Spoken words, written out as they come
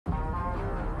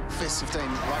First 15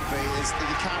 rugby is that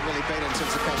you can't really beat in terms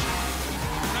of passion.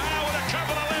 Now with a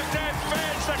couple of left-hand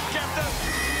fans, the captain.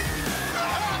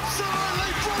 Absolutely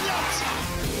brilliant!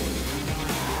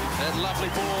 That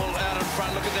lovely ball out in front,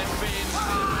 look at that fence.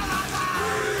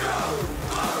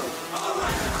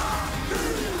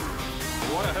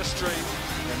 What a history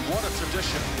and what a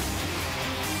tradition.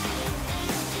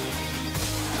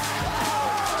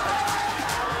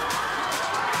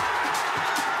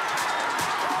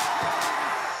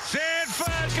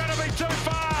 Sanford's going to be too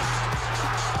far.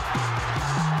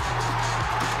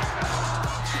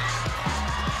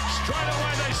 Straight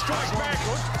away they strike back.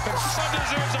 But Sun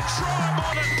deserves a try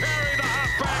more than Perry, the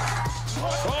halfback.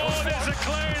 Oh, there's a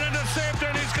clean intercept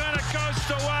and he's going to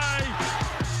coast away.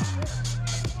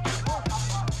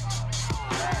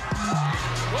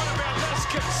 What about this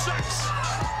kick? 6?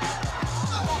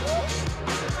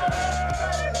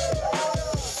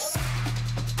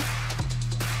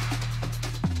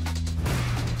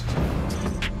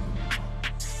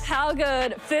 How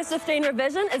good? First 15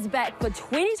 revision is back for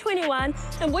 2021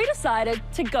 and we decided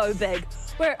to go big.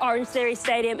 We're at Orange Theory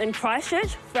Stadium in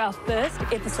Christchurch for our first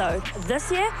episode.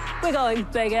 This year, we're going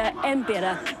bigger and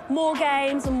better. More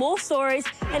games, more stories,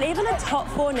 and even a top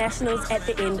 4 nationals at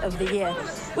the end of the year.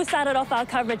 We started off our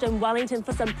coverage in Wellington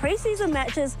for some pre-season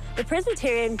matches, the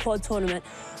Presbyterian Quad Tournament.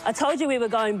 I told you we were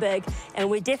going big, and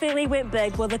we definitely went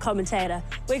big with the commentator.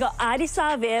 We got Ardie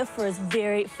Savea for his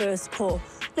very first call.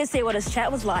 Let's see what his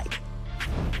chat was like.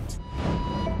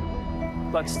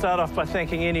 I'd like to start off by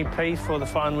thanking NEP for the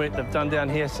fine work they've done down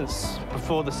here since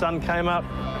before the sun came up.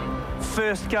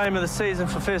 First game of the season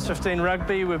for First 15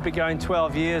 Rugby. We've been going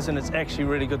 12 years and it's actually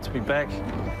really good to be back.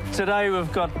 Today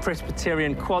we've got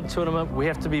Presbyterian Quad Tournament. We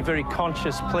have to be very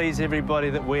conscious, please everybody,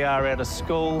 that we are at a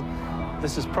school.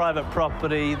 This is private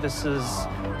property, this is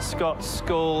Scots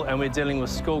School, and we're dealing with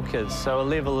school kids. So a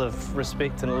level of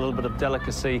respect and a little bit of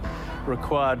delicacy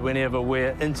required whenever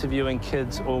we're interviewing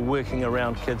kids or working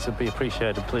around kids would be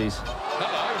appreciated, please.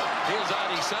 Hello, here's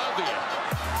Ardie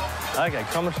Savea. Okay,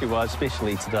 commentary-wise,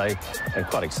 especially today, and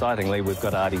quite excitingly, we've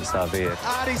got Ardie Savea.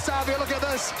 Ardie Savea, look at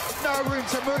this. No room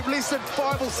to move, less than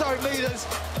 5 or so metres.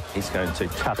 He's going to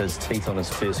cut his teeth on his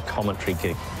first commentary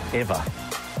gig ever.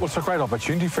 Well, it's a great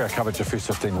opportunity for our coverage of First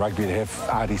 15 Rugby to have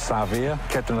Ardie Savea,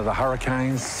 captain of the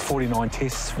Hurricanes, 49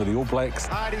 tests for the All Blacks.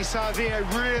 Ardie Savea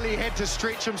really had to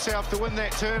stretch himself to win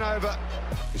that turnover.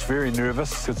 He's very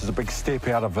nervous because it's a big step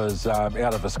out of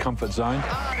his comfort zone.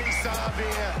 Ardie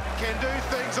Savea can do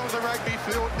things on the rugby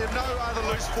field that no other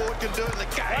loose forward can do in the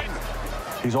game.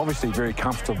 He's obviously very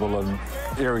comfortable in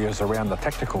areas around the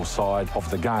tactical side of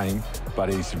the game, but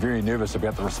he's very nervous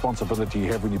about the responsibility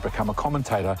you have when you become a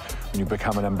commentator, when you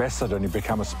become an ambassador and you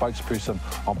become a spokesperson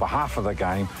on behalf of the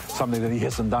game, something that he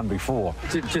hasn't done before.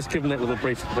 Just give them that little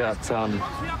brief about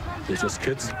They're just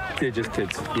kids? they're just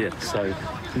kids, yeah, so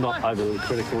not overly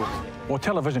critical. Well,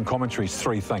 television commentary is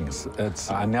 3 things. It's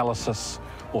analysis,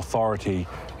 authority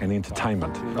and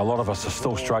entertainment. A lot of us are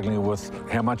still struggling with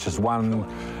how much has one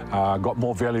got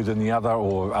more value than the other,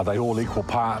 or are they all equal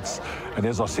parts? And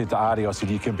as I said to Ardie, I said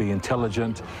you can be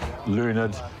intelligent,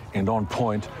 learned and on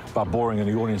point, but boring and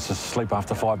the audience is asleep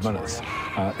after 5 minutes.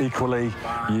 Equally,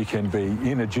 you can be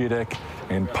energetic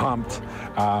and pumped,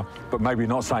 but maybe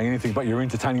not saying anything, but you're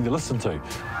entertaining to listen to.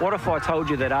 What if I told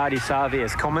you that Ardie Savea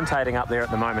is commentating up there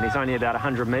at the moment? He's only about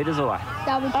 100 metres away.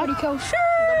 That would be pretty cool.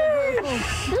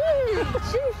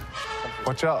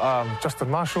 Watch out, Justin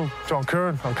Marshall, John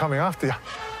Curran, I'm coming after you.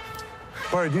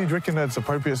 Bro, do you reckon it's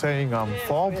appropriate saying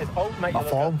fob? A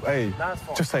fob? Hey,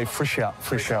 just say fresh out.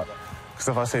 Because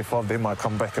if I say fob, they might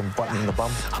come back and bite me in the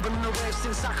bum.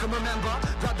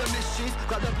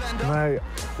 Mate,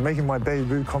 making my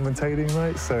debut commentating,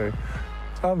 mate, so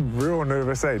I'm real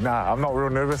nervous. Hey, nah, I'm not real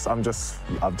nervous. I've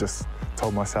just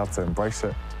told myself to embrace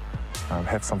it,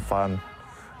 have some fun,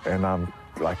 and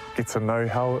like get to know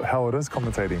how it is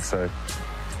commentating. So,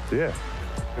 yeah.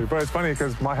 Bro, it's funny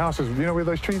because my house is, you know where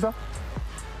those trees are?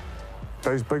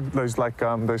 Those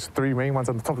 3 main ones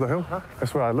on the top of the hill?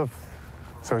 That's where I live.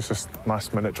 So it's just a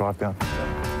nice minute drive down.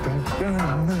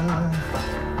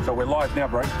 So we're live now,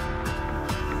 bro.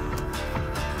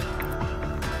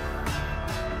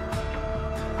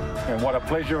 And what a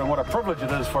pleasure and what a privilege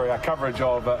it is for our coverage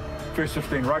of First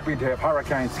 15 Rugby to have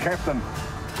Hurricanes captain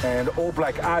and All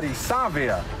Black Ardie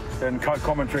Savea in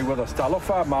co-commentary with us.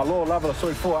 Talofa, malo lava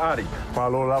soi for Ardie.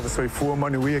 Malo lava soi for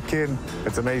Manuia Ken.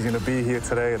 It's amazing to be here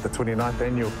today at the 29th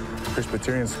annual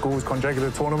Presbyterian Schools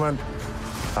Conjugator Tournament.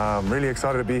 Really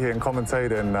excited to be here and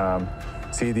commentate and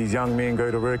see these young men go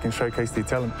to work and showcase their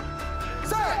talent.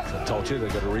 I told you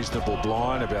they've got a reasonable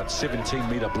blind, about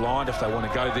 17-metre blind if they want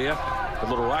to go there. A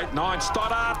little 8-9,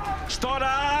 Stoddart!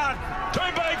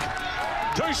 Too big,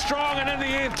 too strong, and in the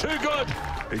end, too good.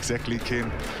 Exactly,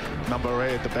 Ken. Number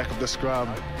 8 at the back of the scrum,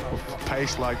 with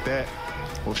pace like that,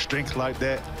 with strength like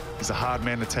that, he's a hard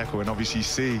man to tackle, and obviously you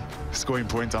see scoring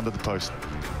points under the post.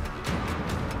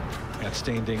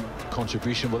 Outstanding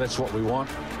contribution. Well, that's what we want.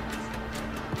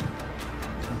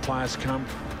 When players come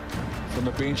from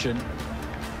the bench, and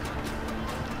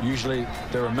usually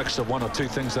they're a mix of one or two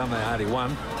things, aren't they, Ardie?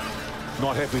 One,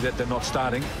 not happy that they're not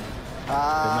starting.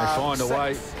 Then they find a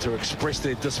way to express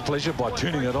their displeasure by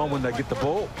turning it on when they get the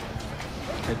ball.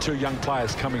 And 2 young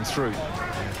players coming through.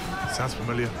 Sounds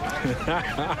familiar.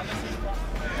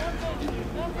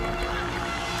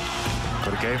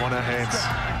 Got a game on our hands.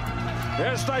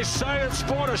 As they say in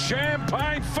sport, a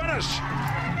champagne finish.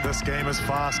 This game is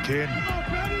fast, Ken.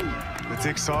 It's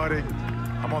exciting.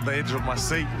 I'm on the edge of my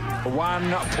seat.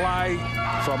 One play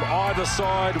from either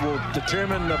side will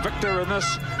determine the victor in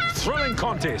this thrilling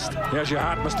contest. How's your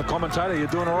heart, Mr. Commentator? You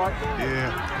doing all right?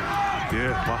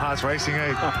 Yeah, my heart's racing,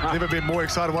 eh? Never been more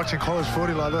excited watching college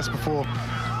footy like this before.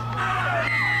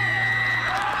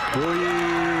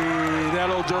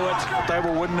 That'll do it. They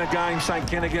will win the game, St.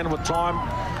 Kentigern, with time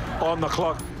on the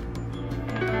clock.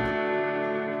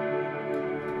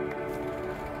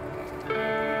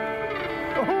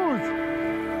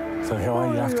 So how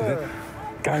are you after that?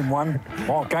 Game 1,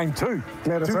 game 2.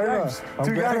 Glad it's over.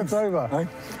 I'm glad it's over. Eh?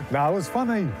 No, it was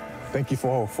funny. Thank you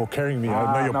for carrying me.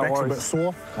 I know your back's a bit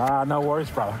sore. No worries,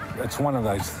 brother. It's one of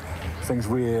those things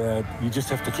where you just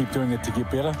have to keep doing it to get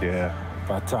better. Yeah.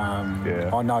 But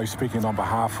I know, speaking on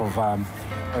behalf of our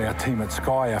team at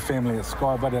Sky, our family at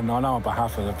Sky, but and I know on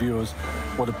behalf of the viewers,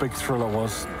 what a big thrill it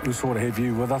was to sort of have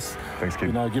you with us. Thanks, Kim.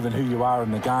 You know, given who you are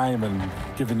in the game and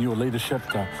given your leadership,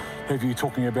 to have you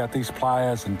talking about these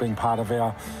players and being part of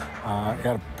our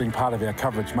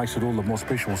coverage makes it all the more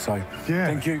special. So yeah.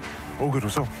 Thank you. All good,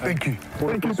 yourself. Thank you.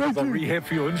 Thank you. Rehab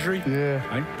for your injury. Yeah.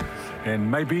 Hey? And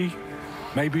maybe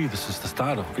this is the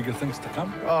start of bigger things to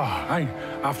come. Oh. Hey,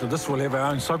 after this, we'll have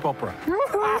our own soap opera.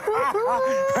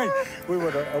 Hey, we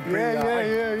would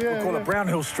yeah. We'll call it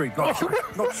Brownhill Street, not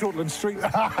Shortland Street.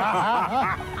 It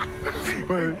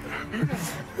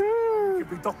could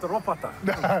be Dr. Ropata.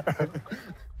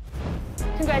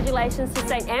 Congratulations to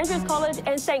St Andrews College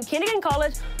and St Kentigern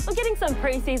College for getting some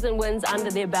pre-season wins under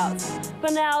their belts.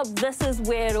 But now this is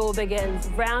where it all begins,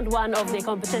 round 1 of their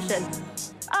competition.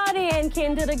 Ardie and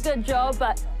Ken did a good job,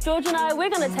 but George and I, we're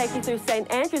going to take you through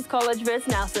St Andrews College versus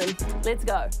Nelson. Let's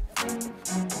go.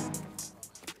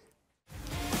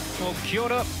 Well, kia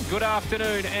ora, good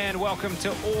afternoon and welcome to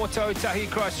Ōtautahi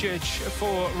Christchurch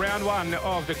for round 1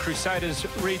 of the Crusaders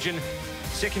Region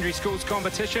Secondary Schools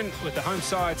competition, with the home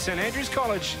side St Andrews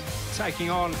College taking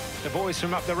on the boys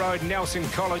from up the road, Nelson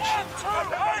College.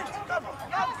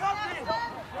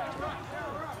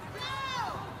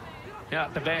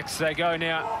 Out the backs they go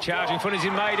now. Charging foot is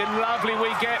in Maiden. Lovely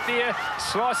wee gap there.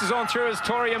 Slices on through as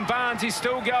Torian Barnes. He's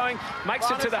still going. Makes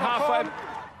it to the halfway.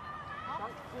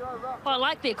 Well, I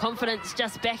like their confidence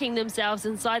just backing themselves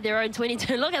inside their own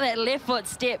 22. Look at that left foot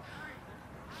step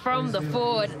from the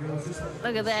forward.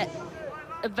 Look at that.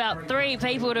 About 3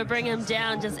 people to bring him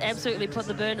down. Just absolutely put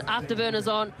the afterburners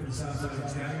on.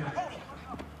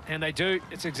 And they do.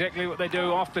 It's exactly what they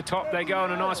do. Off the top they go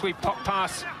on a nice wee pop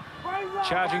pass.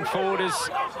 Charging forward is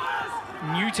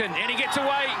Newton, and he gets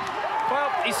away. Well,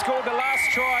 he scored the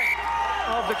last try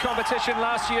of the competition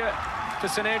last year for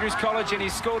St Andrews College, and he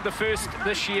scored the first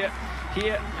this year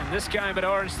here in this game at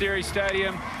Orange Theory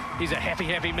Stadium. He's a happy,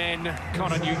 happy man,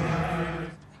 Connor Newton.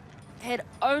 Had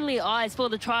only eyes for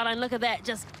the try line. Look at that,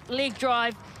 just leg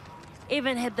drive.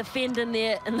 Even had the fend in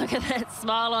there, and look at that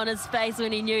smile on his face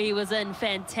when he knew he was in.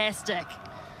 Fantastic.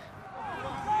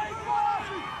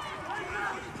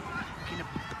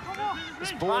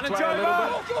 This ball play a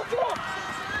little bit.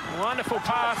 Wonderful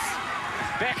pass.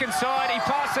 Back inside, he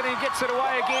passes it and he gets it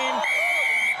away again.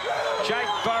 Jake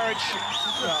Burridge,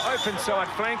 open side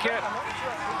flanker.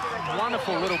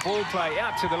 Wonderful little ball play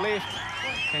out to the left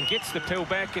and gets the pill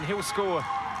back, and he'll score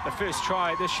the first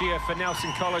try this year for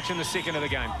Nelson College in the second of the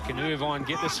game. Can Irvine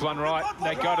get this one right?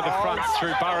 They go to the front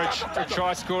through Burridge, the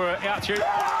try scorer out through.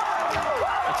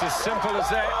 It's as simple as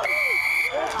that.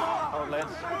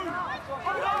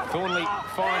 Thornley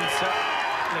finds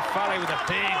Lefale with a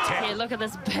big tap. Yeah, look at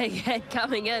this big hit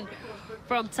coming in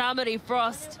from Tamari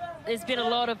Frost. There's been a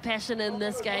lot of passion in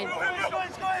this game.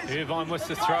 Irvine with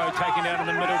the throw, taken out in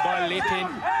the middle by Lepin.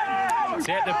 It's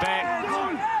at the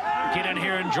back. Get in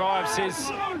here and drive,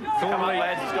 says Thornley.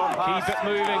 Keep it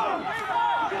moving.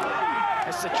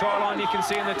 That's the try line you can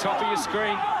see on the top of your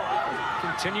screen.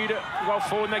 Continue to roll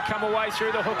forward and they come away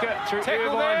through the hooker, through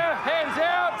Tackle Irvine. there, hands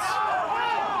out.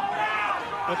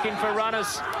 Looking for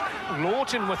runners.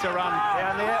 Lawton with the run.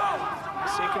 Down there.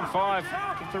 Second 5.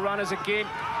 Looking for runners again.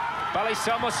 Bully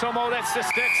Somo, that's the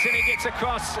sticks, and he gets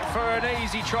across for an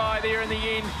easy try there in the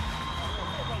end.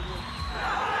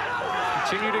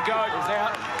 Continue to go. He's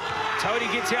out. Toadie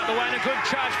gets out the way and a good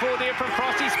charge forward there from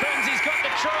Frosty. Spins, he's got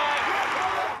the try.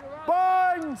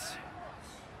 Bones.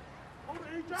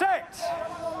 6.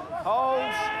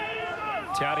 Holds.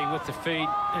 Taupo with the feed.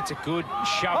 It's a good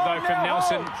shove though from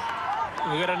Nelson.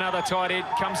 We've got another tight end,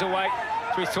 comes away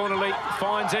through Thornley,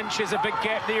 finds Inch, there's a big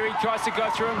gap there, he tries to go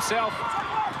through himself.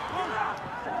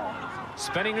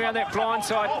 Spinning around that blind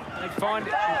side, they find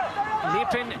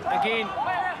Lepin again.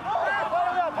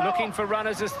 Looking for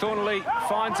runners as Thornley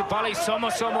finds a Bully Somo,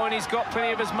 and he's got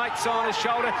plenty of his mates on his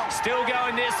shoulder. Still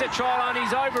going, there's the try line,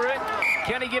 he's over it.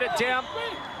 Can he get it down?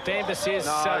 Bamber says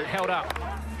no. Held up.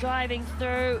 Driving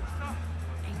through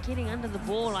and getting under the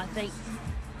ball, I think.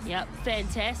 Yep,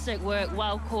 fantastic work,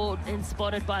 well called and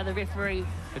spotted by the referee.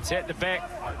 It's at the back,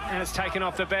 and it's taken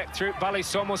off the back through Bully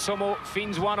Somo,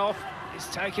 fins one off. He's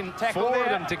taken 4 of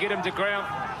them to get him to ground.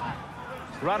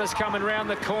 Runners coming round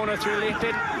the corner through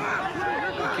Lepin.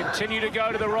 Continue to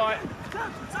go to the right.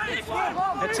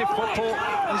 That's it, football.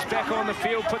 He's back on the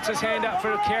field, puts his hand up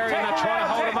for a carry, and they're trying to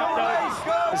hold him up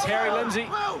though. It's Harry Lindsay.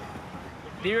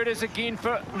 There it is again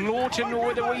for Lawton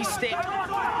with a wee step.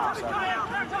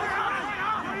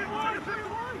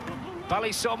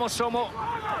 Bully Somo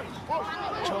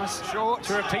tries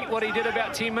to repeat what he did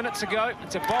about 10 minutes ago.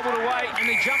 It's a bobbled away, and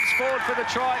he jumps forward for the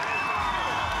try.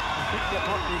 I think that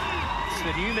might be, it's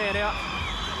the new man out.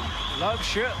 Love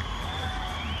shirt.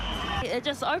 It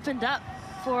just opened up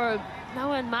for no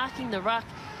one marking the ruck.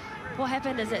 What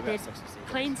happened is that they'd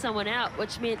cleaned someone out,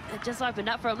 which meant it just opened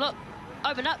up for him. Look,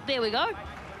 open up, there we go.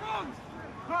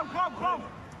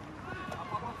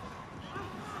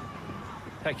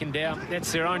 Taken down.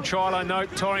 That's their own try line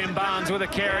note. Torian Barnes with a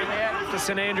carry for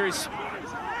St Andrews.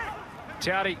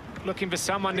 Taupo looking for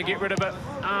someone to get rid of it.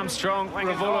 Armstrong,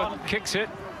 Ravula kicks it.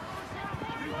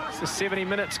 It's the 70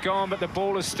 minutes gone, but the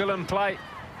ball is still in play.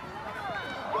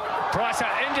 Pricer,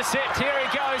 intercept, here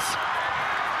he goes.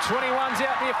 21's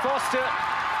out there, Foster.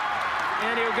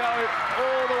 And he'll go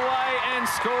all the way and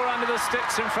score under the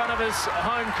sticks in front of his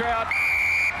home crowd.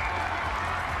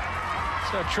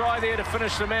 So a try there to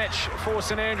finish the match for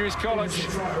St Andrews College.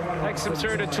 Takes them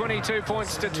through to 22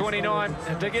 points to 29.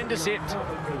 A big intercept.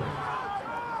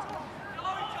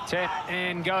 Tap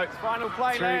and go. Final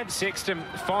play, through lads. Sexton.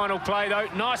 Final play though.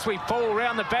 Nice wee pull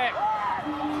around the back.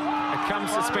 It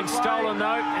comes, it's been stolen though,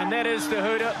 and that is the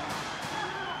hooter.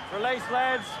 Release,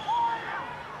 lads.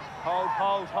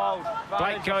 Hold.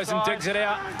 Blake goes and digs it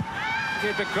out.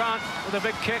 Give the Grant with a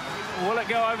big kick. Will it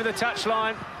go over the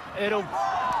touchline? It'll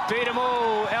beat them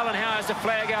all. Alan Howe has the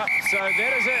flag up. So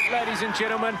that is it, ladies and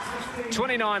gentlemen.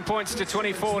 29 points to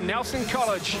 24. Nelson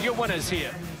College, your winners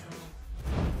here.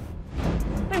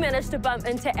 We managed to bump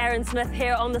into Aaron Smith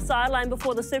here on the sideline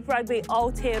before the Super Rugby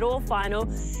Aotearoa final.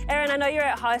 Aaron, I know you're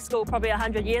at high school probably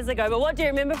 100 years ago, but what do you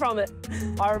remember from it?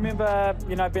 I remember,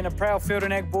 being a proud field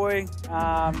and ag boy.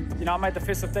 I made the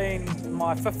first 15 in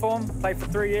my 5th form, played for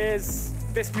 3 years.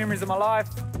 Best memories of my life,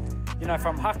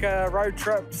 from haka, road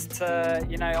trips to,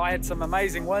 I had some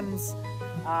amazing wins.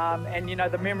 And,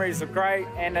 the memories are great,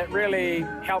 and it really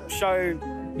helped show,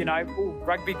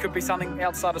 rugby could be something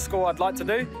outside of school I'd like to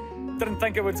do. Didn't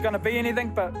think it was going to be anything,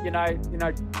 but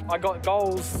I got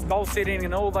goal setting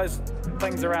and all those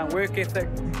things around work ethic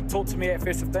taught to me at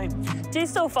First 15. Do you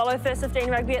still follow First 15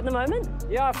 rugby at the moment?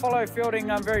 Yeah, I follow fielding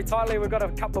very tightly. We've got a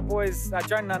couple of boys,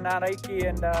 Jonah Naraiki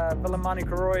and Vilamani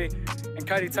Karoi and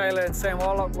Cody Taylor and Sam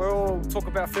Wallach. We all talk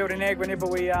about fielding ag whenever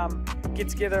we get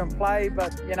together and play,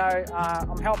 but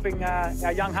I'm helping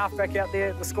our young halfback out there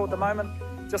at the school at the moment,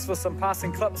 just with some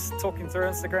passing clips, talking through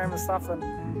Instagram and stuff, and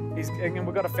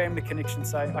we've got a family connection,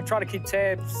 so I try to keep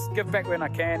tabs, give back when I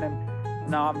can,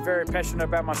 and I'm very passionate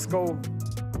about my school.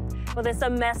 Well, there's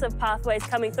some massive pathways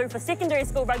coming through for secondary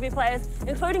school rugby players,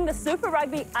 including the Super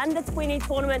Rugby Under-20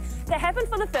 tournament that happened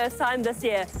for the first time this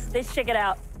year. Let's check it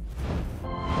out.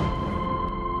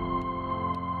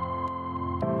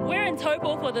 We're in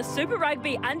Taupo for the Super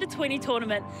Rugby Under-20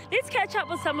 tournament. Let's catch up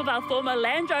with some of our former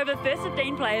Land Rover First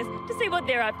 15 players to see what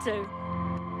they're up to.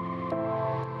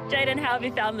 Jaden, how have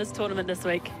you found this tournament this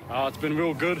week? It's been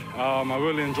real good. I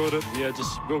really enjoyed it. Yeah,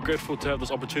 just real grateful to have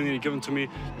this opportunity given to me.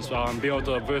 Just be able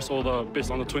to verse all the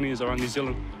best under 20s around New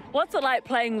Zealand. What's it like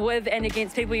playing with and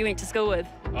against people you went to school with?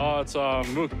 It's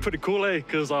pretty cool,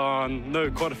 because I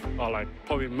know quite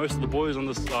probably most of the boys on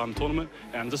this tournament,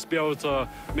 and just be able to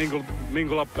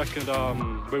mingle up back at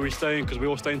where we're staying, because we're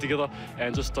all staying together,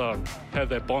 and just have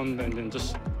that bond and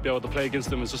just be able to play against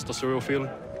them is just a surreal feeling.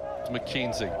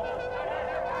 McKenzie.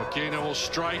 McKenna will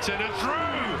straighten it through.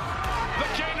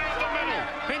 McKenna in the middle.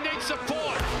 He needs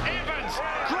support. Evans,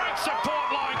 great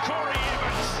support line. Corey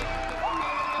Evans.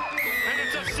 And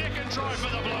it's a second try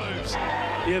for the Blues.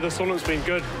 Yeah, the tournament's been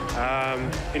good.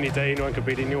 Any day, anyone could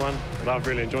beat anyone. But I've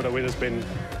really enjoyed it. Weather's been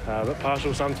a bit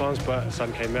partial sometimes, but the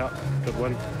sun came out. Good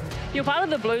win. You're part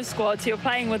of the Blues squad, so you're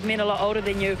playing with men a lot older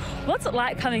than you. What's it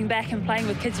like coming back and playing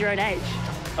with kids your own age?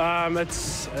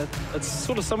 It's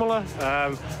sort of similar.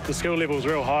 The skill level is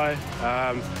real high.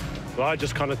 But I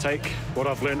just kind of take what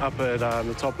I've learned up at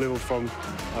the top level from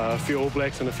a few All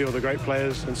Blacks and a few of the great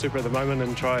players in Super at the moment,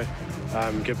 and try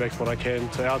give back what I can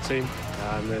to our team,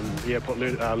 and yeah, put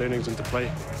learnings into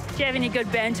play. Do you have any good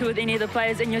banter with any of the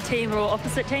players in your team or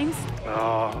opposite teams?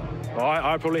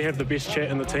 I probably have the best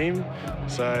chat in the team.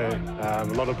 So a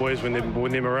lot of boys, when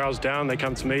their morale's down, they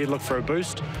come to me, look for a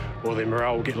boost, or their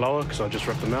morale will get lower because I just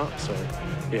rip them out. So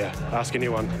yeah, ask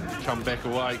anyone. Come back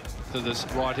away to this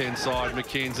right-hand side.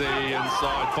 McKenzie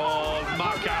inside ball.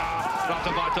 Maka.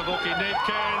 Ratabaitavuki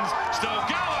Nepkins. Still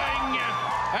going.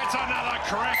 That's another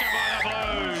cracker by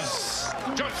the Blues.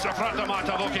 Joseph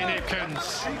Ratabaitavuki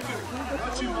Nepkins.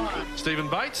 Stephen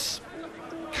Bates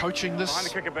coaching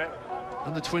this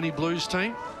in the 20 Blues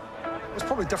team. It's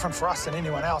probably different for us than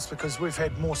anyone else because we've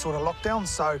had more sort of lockdowns.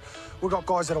 So we've got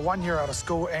guys that are 1 year out of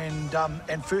school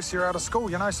and first year out of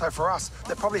school, you know. So for us,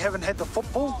 they probably haven't had the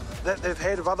football that they've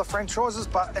had of other franchises.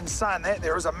 But in saying that,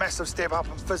 there is a massive step up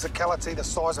in physicality. The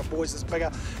size of boys is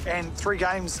bigger, and 3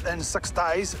 games in 6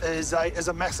 days is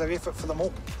a massive effort for them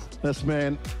all. This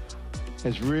man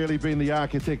has really been the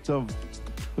architect of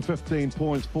the 15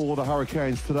 points for the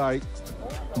Hurricanes today.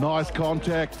 Nice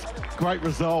contact, great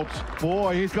result.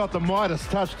 Boy, he's got the Midas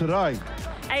touch today.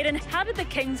 Aidan, how did the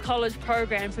King's College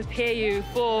program prepare you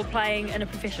for playing in a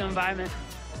professional environment?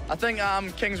 I think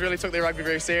Kings really took their rugby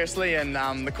very seriously, and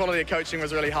the quality of coaching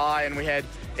was really high, and we had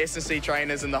S&C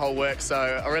trainers and the whole work,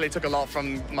 so I really took a lot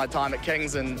from my time at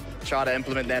Kings and try to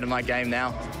implement that in my game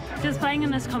now. Does playing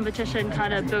in this competition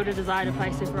kind of build a desire to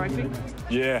play Super Rugby?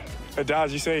 Yeah, it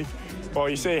does. You see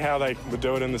how they would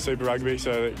do it in the Super Rugby,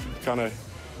 so it kind of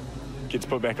gets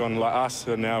put back on like us,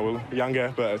 and now we're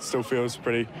younger, but it still feels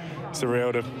pretty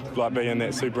surreal to be in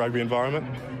that Super Rugby environment.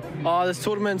 Oh, this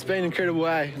tournament's been incredible,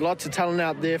 Lots of talent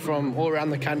out there from all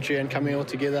around the country and coming all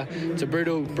together. It's a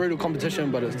brutal competition,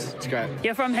 but it's great.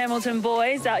 You're from Hamilton,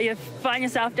 boys. You find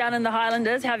yourself down in the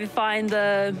Highlanders. How have you find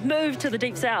the move to the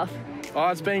Deep South? Oh,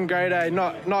 it's been great,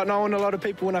 Not knowing a lot of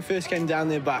people when I first came down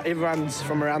there, but everyone's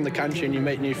from around the country and you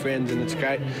meet new friends, and it's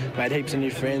great. Made heaps of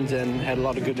new friends and had a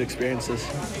lot of good experiences.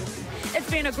 It's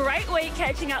been a great week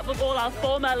catching up with all our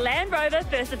former Land Rover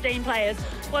First 15 players.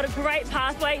 What a great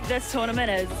pathway this tournament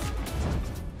is.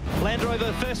 Land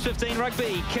Rover First 15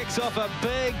 Rugby kicks off a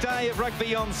big day of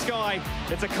rugby on Sky.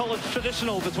 It's a college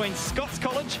traditional between Scots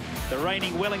College, the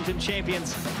reigning Wellington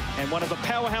champions, and one of the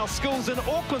powerhouse schools in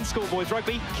Auckland schoolboys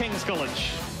rugby, King's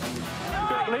College.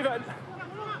 Leave it.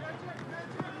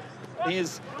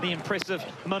 Here's the impressive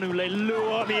Manu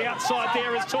Leilua on the outside.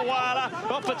 There is Tawala.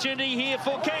 Opportunity here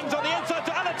for Kings on the inside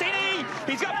to Alatini.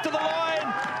 He's up to the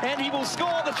line and he will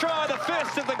score the try, the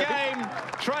first of the game.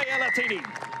 Trey Alatini.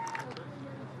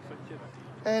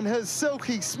 And his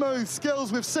silky smooth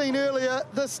skills we've seen earlier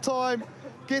this time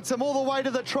gets him all the way to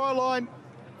the try line.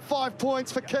 5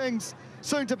 points for Kings,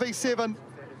 soon to be 7.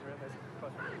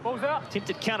 Balls out.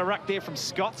 Attempted counter ruck there from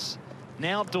Scots.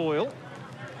 Now Doyle.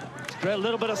 A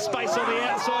little bit of space on the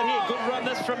outside here. Good run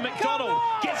this from McDonald.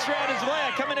 Gets round his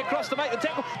way, coming across to make the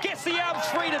tackle. Gets the arms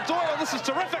free to Doyle. This is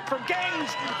terrific from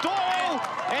Kings. Doyle,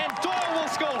 and Doyle will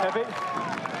score.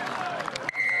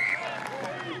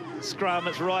 Scrum,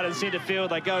 it's right in centre field.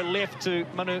 They go left to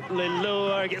Manu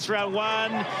Leilua. Gets round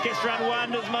one. There's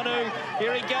Manu.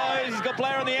 Here he goes. He's got a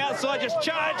player on the outside. Just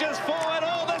charges forward.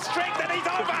 All the strength, and he's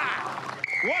over.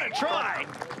 What a try.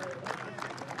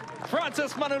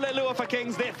 Francis Manu Leilua for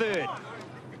Kings, their third.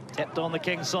 Tapped on the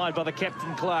Kings side by the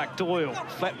captain Clark. Doyle,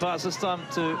 flat pass this time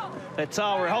to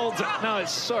Taupo, holds it. No,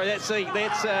 that's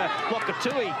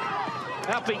Wakatui.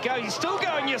 Up he goes, he's still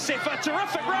going, Yosefa.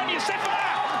 Terrific run, Yosefa!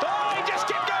 Oh, he just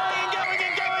kept going and going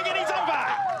and going, and he's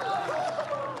over!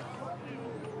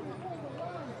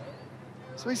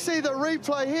 So we see the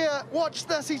replay here. Watch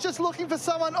this. He's just looking for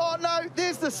someone. Oh, no,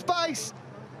 there's the space.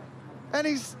 And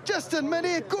he's just in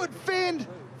midair. Good fend.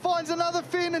 Finds another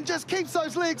fend and just keeps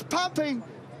those legs pumping.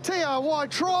 TRY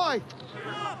try.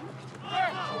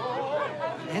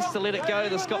 Has to let it go,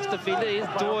 the Scots defender. Here's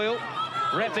Doyle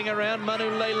wrapping around Manu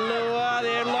Leilua.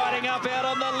 They're lighting up out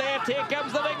on the left. Here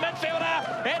comes the big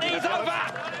midfielder, and he's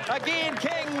over. Again,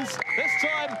 Kings. This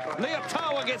time,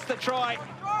 Taupo gets the try.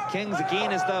 Kings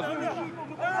again, as they've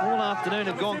all afternoon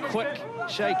have gone quick.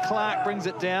 Shay Clark brings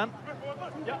it down.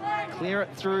 Clear it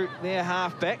through their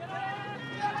halfback.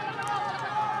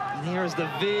 And here is the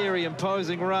very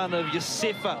imposing run of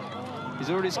Josefa. He's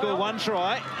already scored one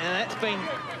try, and that's been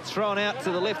thrown out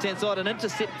to the left-hand side and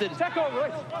intercepted. They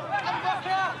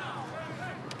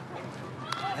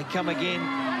come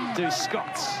again to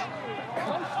Scots.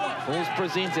 Ball's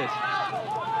presented.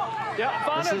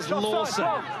 This is Lawson.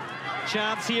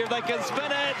 Chance here if they can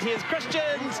spin it. Here's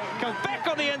Christians. Comes back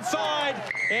on the inside.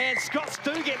 And Scots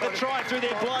do get the try through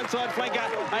their blindside flanker,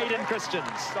 Aidan Christians.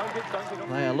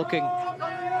 They are looking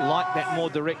like that more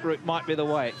direct route might be the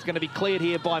way. It's going to be cleared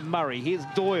here by Murray. Here's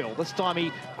Doyle. This time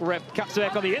he cuts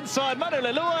back on the inside. Manu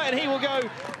Leilua, and he will go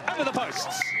under the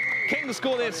posts. Kings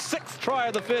score their 6th try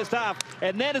of the first half,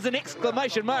 and that is an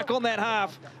exclamation mark on that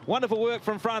half. Wonderful work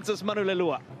from Francis Manu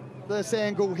Leilua. This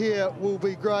angle here will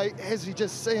be great as we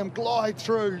just see him glide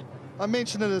through. I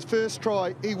mentioned in his first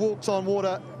try, he walks on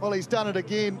water. Well, he's done it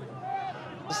again.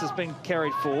 This has been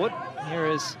carried forward. Here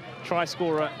is try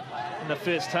scorer in the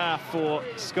first half for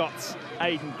Scots,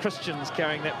 Aidan Christians,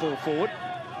 carrying that ball forward.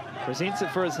 Presents it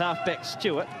for his halfback,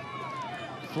 Stewart.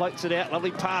 Floats it out,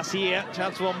 lovely pass here.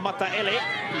 Chance for Mataele.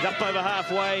 He's up over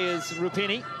halfway is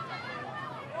Rupeni.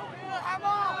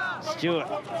 Stewart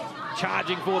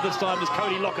charging forward this time is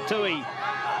Cody Lokatui.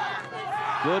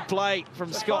 Good play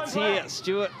from Scots here.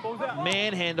 Stewart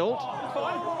manhandled.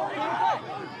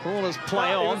 Ball is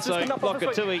play on, so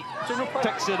Lokatui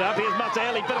picks it up. Here's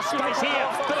Mataele, bit of space here,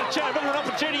 bit of chance, bit of an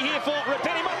opportunity here for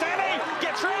Rupeni. Mataele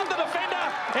gets round the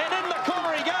defender, and in the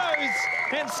corner he goes.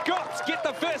 And Scots get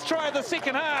the first try of the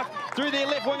second half through their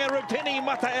left winger, Rupeni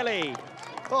Mataele.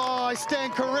 Oh, I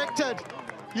stand corrected.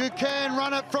 You can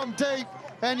run it from deep,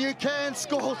 and you can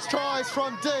score tries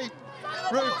from deep.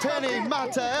 Rupeni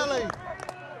Mataele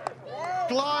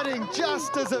gliding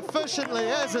just as efficiently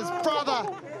as his brother.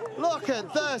 Look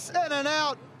at this, in and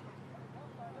out.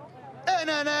 In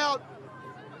and out.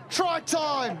 Try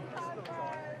time.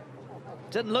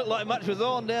 Didn't look like much was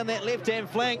on down that left-hand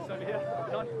flank.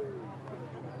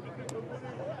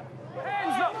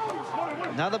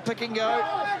 Another pick and go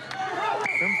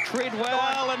from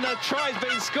Treadwell, and the try's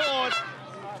been scored.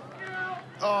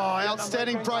 Oh,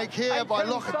 outstanding break here by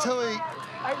Lokatui.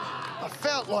 I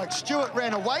felt like Stewart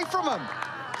ran away from him.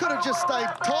 Could have just stayed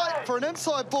tight for an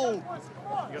inside ball.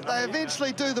 They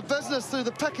eventually do the business through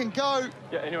the pick and go.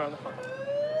 Yeah, anywhere on the front.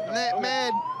 And that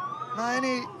man,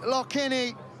 Maini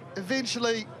Lokeni,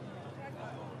 eventually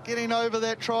getting over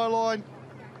that try line.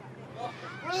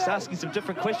 Just asking some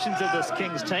different questions of this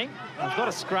Kings team. They've got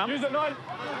a scrum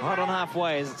right on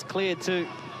halfway as it's cleared to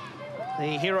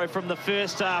the hero from the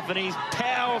first half, and he's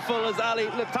powerful as Ali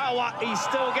Latawa. He's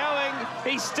still going.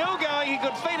 He's still going. He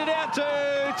could feed it out to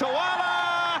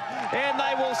Tawala, and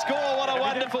they will score. What a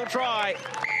wonderful try.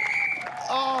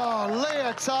 Oh,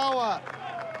 Leatawa.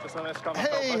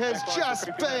 He has just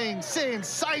been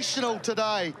sensational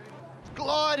today.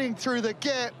 Gliding through the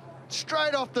gap,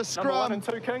 straight off the scrum.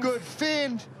 Good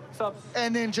fend,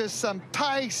 and then just some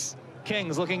pace.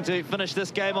 Kings looking to finish this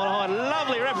game on high.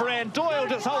 Lovely wraparound. Doyle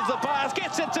just holds the pass,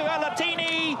 gets it to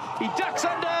Alatini. He ducks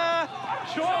under,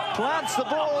 plants the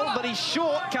ball, but he's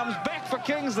short. Comes back for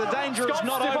Kings. The danger is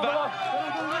not over.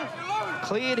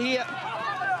 Cleared here.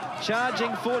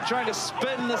 Charging forward, trying to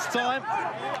spin this time.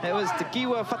 It was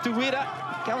Takiwa Fatuira.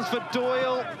 Comes for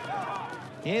Doyle.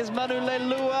 Here's Manu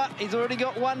Leilua. He's already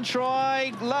got one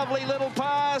try. Lovely little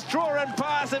pass, draw and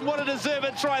pass, and what a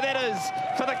deserved try that is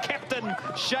for the captain,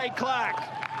 Shay Clark.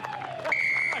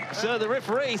 So the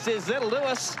referee says that'll do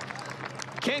us.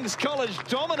 Kings College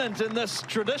dominant in this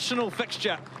traditional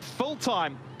fixture. Full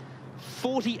time,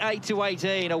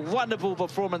 48-18. A wonderful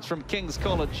performance from Kings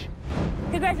College.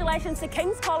 Congratulations to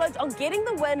Kings College on getting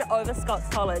the win over Scots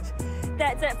College.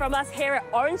 That's it from us here at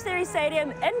Orange Theory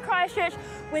Stadium in Christchurch,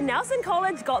 where Nelson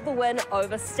College got the win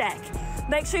over Stack.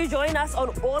 Make sure you join us on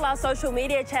all our social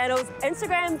media channels,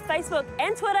 Instagram, Facebook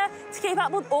and Twitter, to keep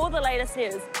up with all the latest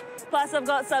news. Plus, I've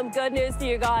got some good news for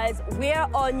you guys. We're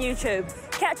on YouTube.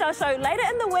 Catch our show later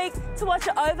in the week to watch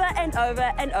it over and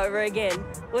over and over again.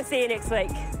 We'll see you next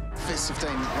week. First 15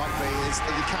 rugby is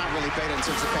you can't really beat it in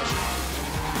terms of passion.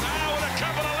 Now with a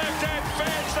couple of left-hand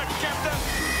fans, the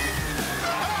captain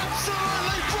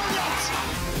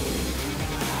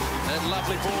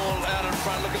lovely ball out in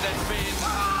front. Look at that bend.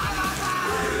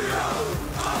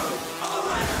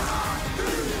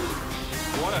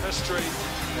 What a history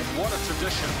and what a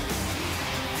tradition